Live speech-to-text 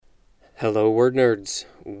Hello, word nerds.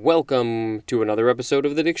 Welcome to another episode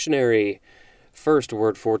of the dictionary. First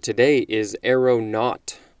word for today is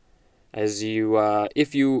aeronaut.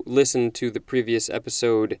 If you listened to the previous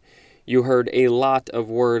episode, you heard a lot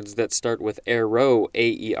of words that start with aero,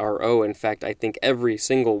 A-E-R-O. In fact, I think every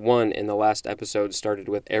single one in the last episode started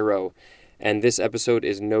with aero. And this episode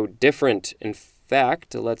is no different. In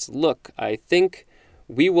fact, let's look. I think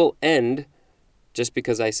we will end, just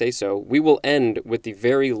because I say so, we will end with the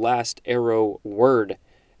very last aero word.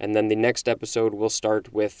 And then the next episode will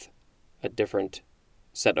start with a different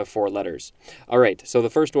set of 4 letters. All right, so the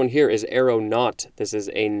first one here is aeronaut. This is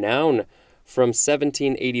a noun from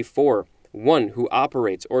 1784. One who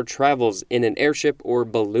operates or travels in an airship or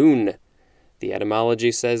balloon. The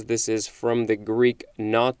etymology says this is from the Greek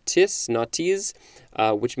nautis,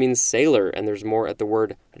 which means sailor, and there's more at the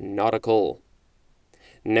word nautical.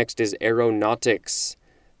 Next is aeronautics.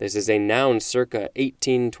 This is a noun circa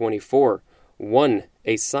 1824. 1.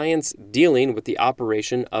 A science dealing with the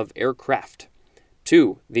operation of aircraft.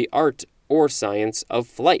 2. The art or science of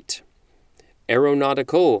flight.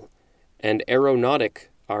 Aeronautical and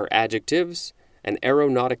aeronautic are adjectives, and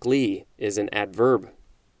aeronautically is an adverb.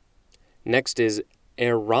 Next is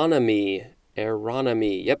aeronomy.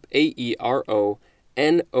 Aeronomy. Yep, A-E-R-O-N-O-M-Y.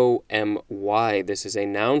 This is a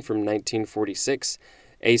noun from 1946.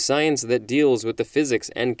 A science that deals with the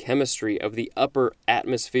physics and chemistry of the upper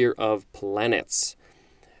atmosphere of planets.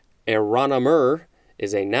 Aeronomer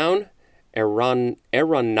is a noun.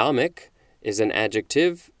 Aeronomic is an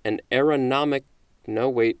adjective. And aeronomist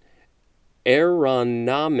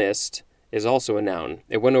is also a noun.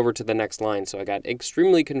 It went over to the next line, so I got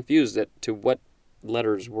extremely confused as to what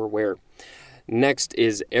letters were where. Next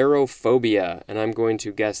is aerophobia, and I'm going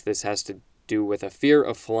to guess this has to do with a fear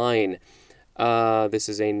of flying. This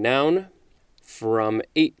is a noun from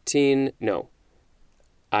from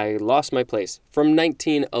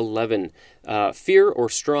 1911. Fear or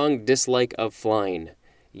strong dislike of flying.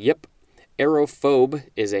 Yep. Aerophobe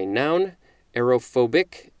is a noun.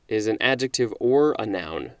 Aerophobic is an adjective or a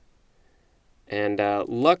noun. And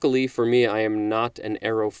luckily for me, I am not an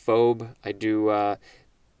aerophobe. I do an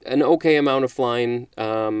okay amount of flying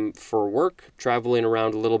for work, traveling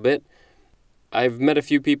around a little bit. I've met a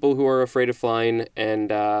few people who are afraid of flying, and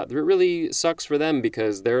it really sucks for them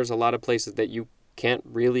because there's a lot of places that you can't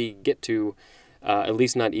really get to, at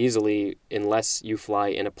least not easily, unless you fly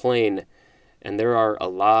in a plane. And there are a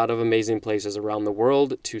lot of amazing places around the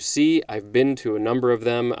world to see. I've been to a number of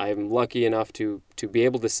them. I'm lucky enough to be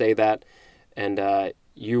able to say that. And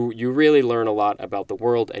you really learn a lot about the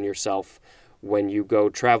world and yourself when you go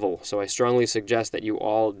travel. So I strongly suggest that you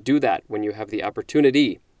all do that when you have the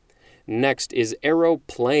opportunity. Next is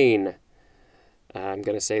aeroplane. I'm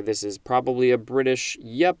going to say this is probably a British.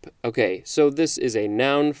 Yep. Okay, so this is a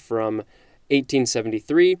noun from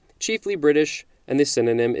 1873, chiefly British, and the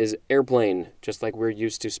synonym is airplane, just like we're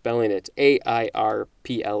used to spelling it. A-I-R-P-L-A-N-E.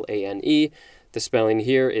 The spelling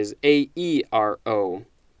here is A-E-R-O,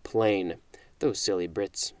 plane. Those silly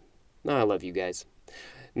Brits. I love you guys.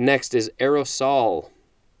 Next is aerosol.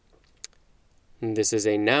 This is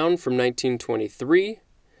a noun from 1923.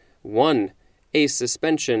 1. A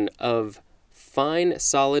suspension of fine,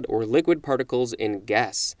 solid, or liquid particles in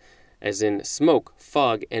gas, as in smoke,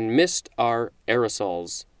 fog, and mist are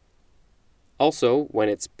aerosols. Also, when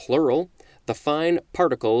it's plural, the fine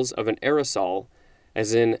particles of an aerosol,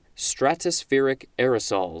 as in stratospheric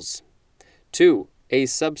aerosols. 2. A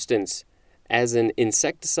substance, as an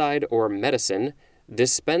insecticide or medicine,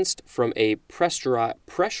 dispensed from a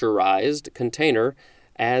pressurized container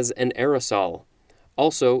as an aerosol.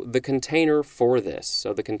 Also, the container for this.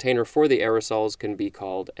 So the container for the aerosols can be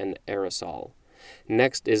called an aerosol.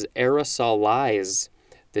 Next is aerosolize.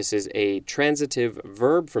 This is a transitive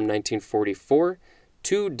verb from 1944,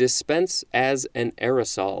 to dispense as an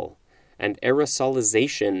aerosol. And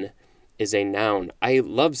aerosolization is a noun. I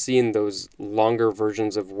love seeing those longer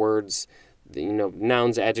versions of words,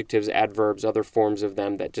 nouns, adjectives, adverbs, other forms of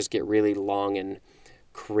them that just get really long and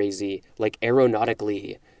crazy, like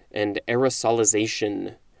aeronautically and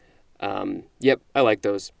aerosolization. Yep, I like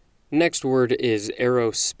those. Next word is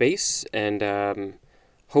aerospace, and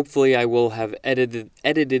hopefully I will have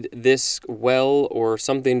edited this well or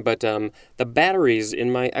something, but the batteries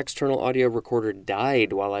in my external audio recorder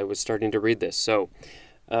died while I was starting to read this, so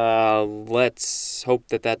let's hope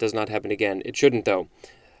that does not happen again. It shouldn't, though.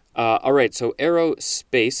 All right, so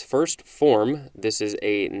aerospace, first form. This is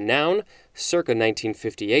a noun, circa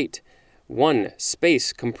 1958. 1.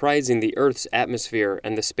 Space comprising the Earth's atmosphere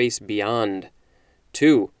and the space beyond.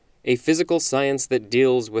 2. A physical science that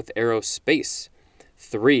deals with aerospace.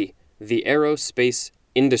 3. The aerospace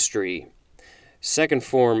industry. Second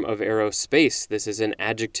form of aerospace. This is an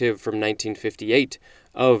adjective from 1958,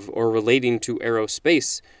 of or relating to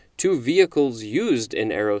aerospace, to vehicles used in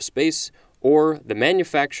aerospace, or the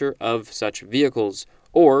manufacture of such vehicles,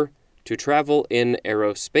 or to travel in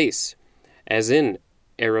aerospace, as in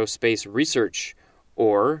aerospace research,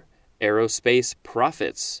 or aerospace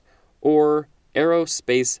profits, or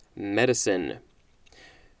aerospace medicine.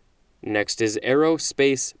 Next is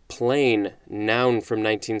aerospace plane, noun from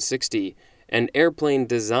 1960, an airplane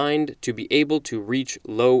designed to be able to reach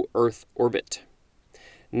low Earth orbit.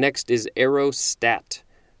 Next is aerostat,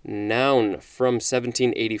 noun from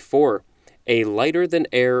 1784, a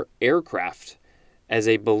lighter-than-air aircraft, as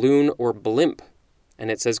a balloon or blimp.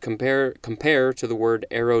 And it says compare to the word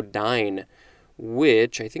aerodyne,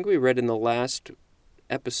 which I think we read in the last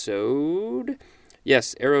episode.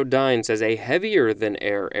 Yes, aerodyne says a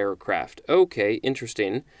heavier-than-air aircraft. Okay,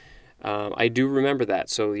 interesting. I do remember that.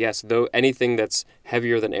 So yes, though anything that's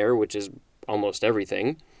heavier than air, which is almost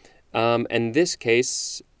everything. In this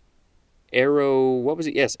case, aerostat.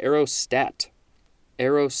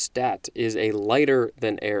 Aerostat is a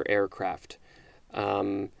lighter-than-air aircraft.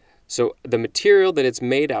 So the material that it's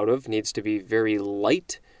made out of needs to be very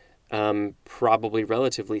light, probably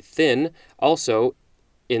relatively thin. Also,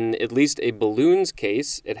 in at least a balloon's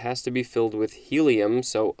case, it has to be filled with helium,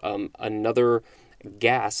 so another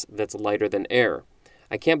gas that's lighter than air.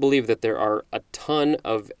 I can't believe that there are a ton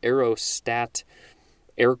of aerostat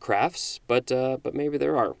aircrafts, but maybe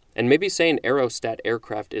there are. And maybe saying aerostat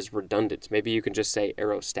aircraft is redundant. Maybe you can just say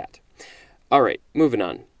aerostat. All right, moving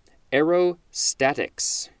on.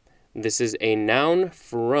 Aerostatics. This is a noun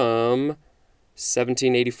from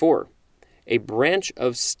 1784. A branch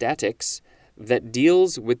of statics that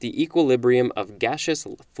deals with the equilibrium of gaseous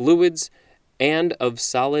fluids and of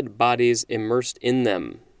solid bodies immersed in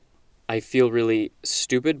them. I feel really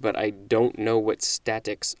stupid, but I don't know what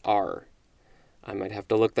statics are. I might have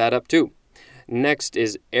to look that up too. Next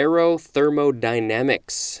is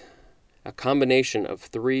aerothermodynamics, a combination of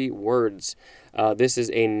 3 words. This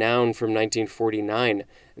is a noun from 1949.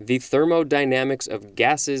 The thermodynamics of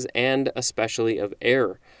gases and especially of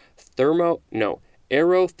air.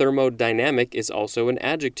 Aerothermodynamic is also an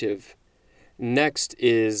adjective. Next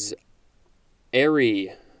is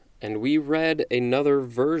aery, and we read another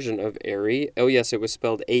version of aery. Oh yes, it was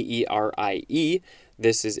spelled A-E-R-I-E.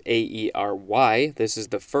 This is A-E-R-Y. This is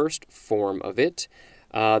the first form of it.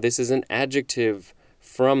 This is an adjective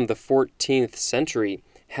from the 14th century,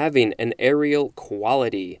 having an aerial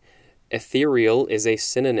quality. Ethereal is a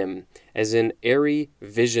synonym, as in airy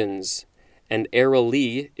visions, and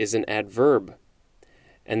aerily is an adverb.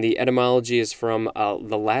 And the etymology is from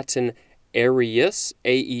the Latin aerius,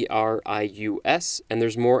 A-E-R-I-U-S, and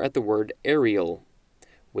there's more at the word aerial,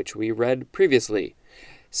 which we read previously.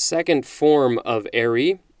 Second form of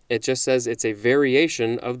aery, it just says it's a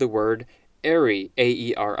variation of the word aery,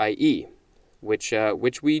 A-E-R-I-E, which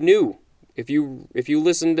we knew. If you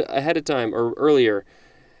listened ahead of time or earlier,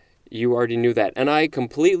 you already knew that. And I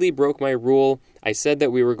completely broke my rule. I said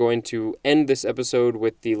that we were going to end this episode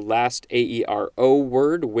with the last A-E-R-O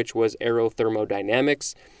word, which was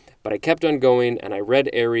aerothermodynamics. But I kept on going, and I read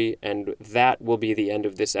aery, and that will be the end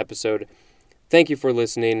of this episode. Thank you for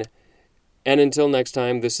listening. And until next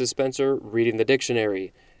time, this is Spencer reading the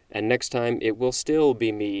dictionary. And next time, it will still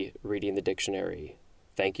be me reading the dictionary.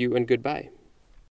 Thank you and goodbye.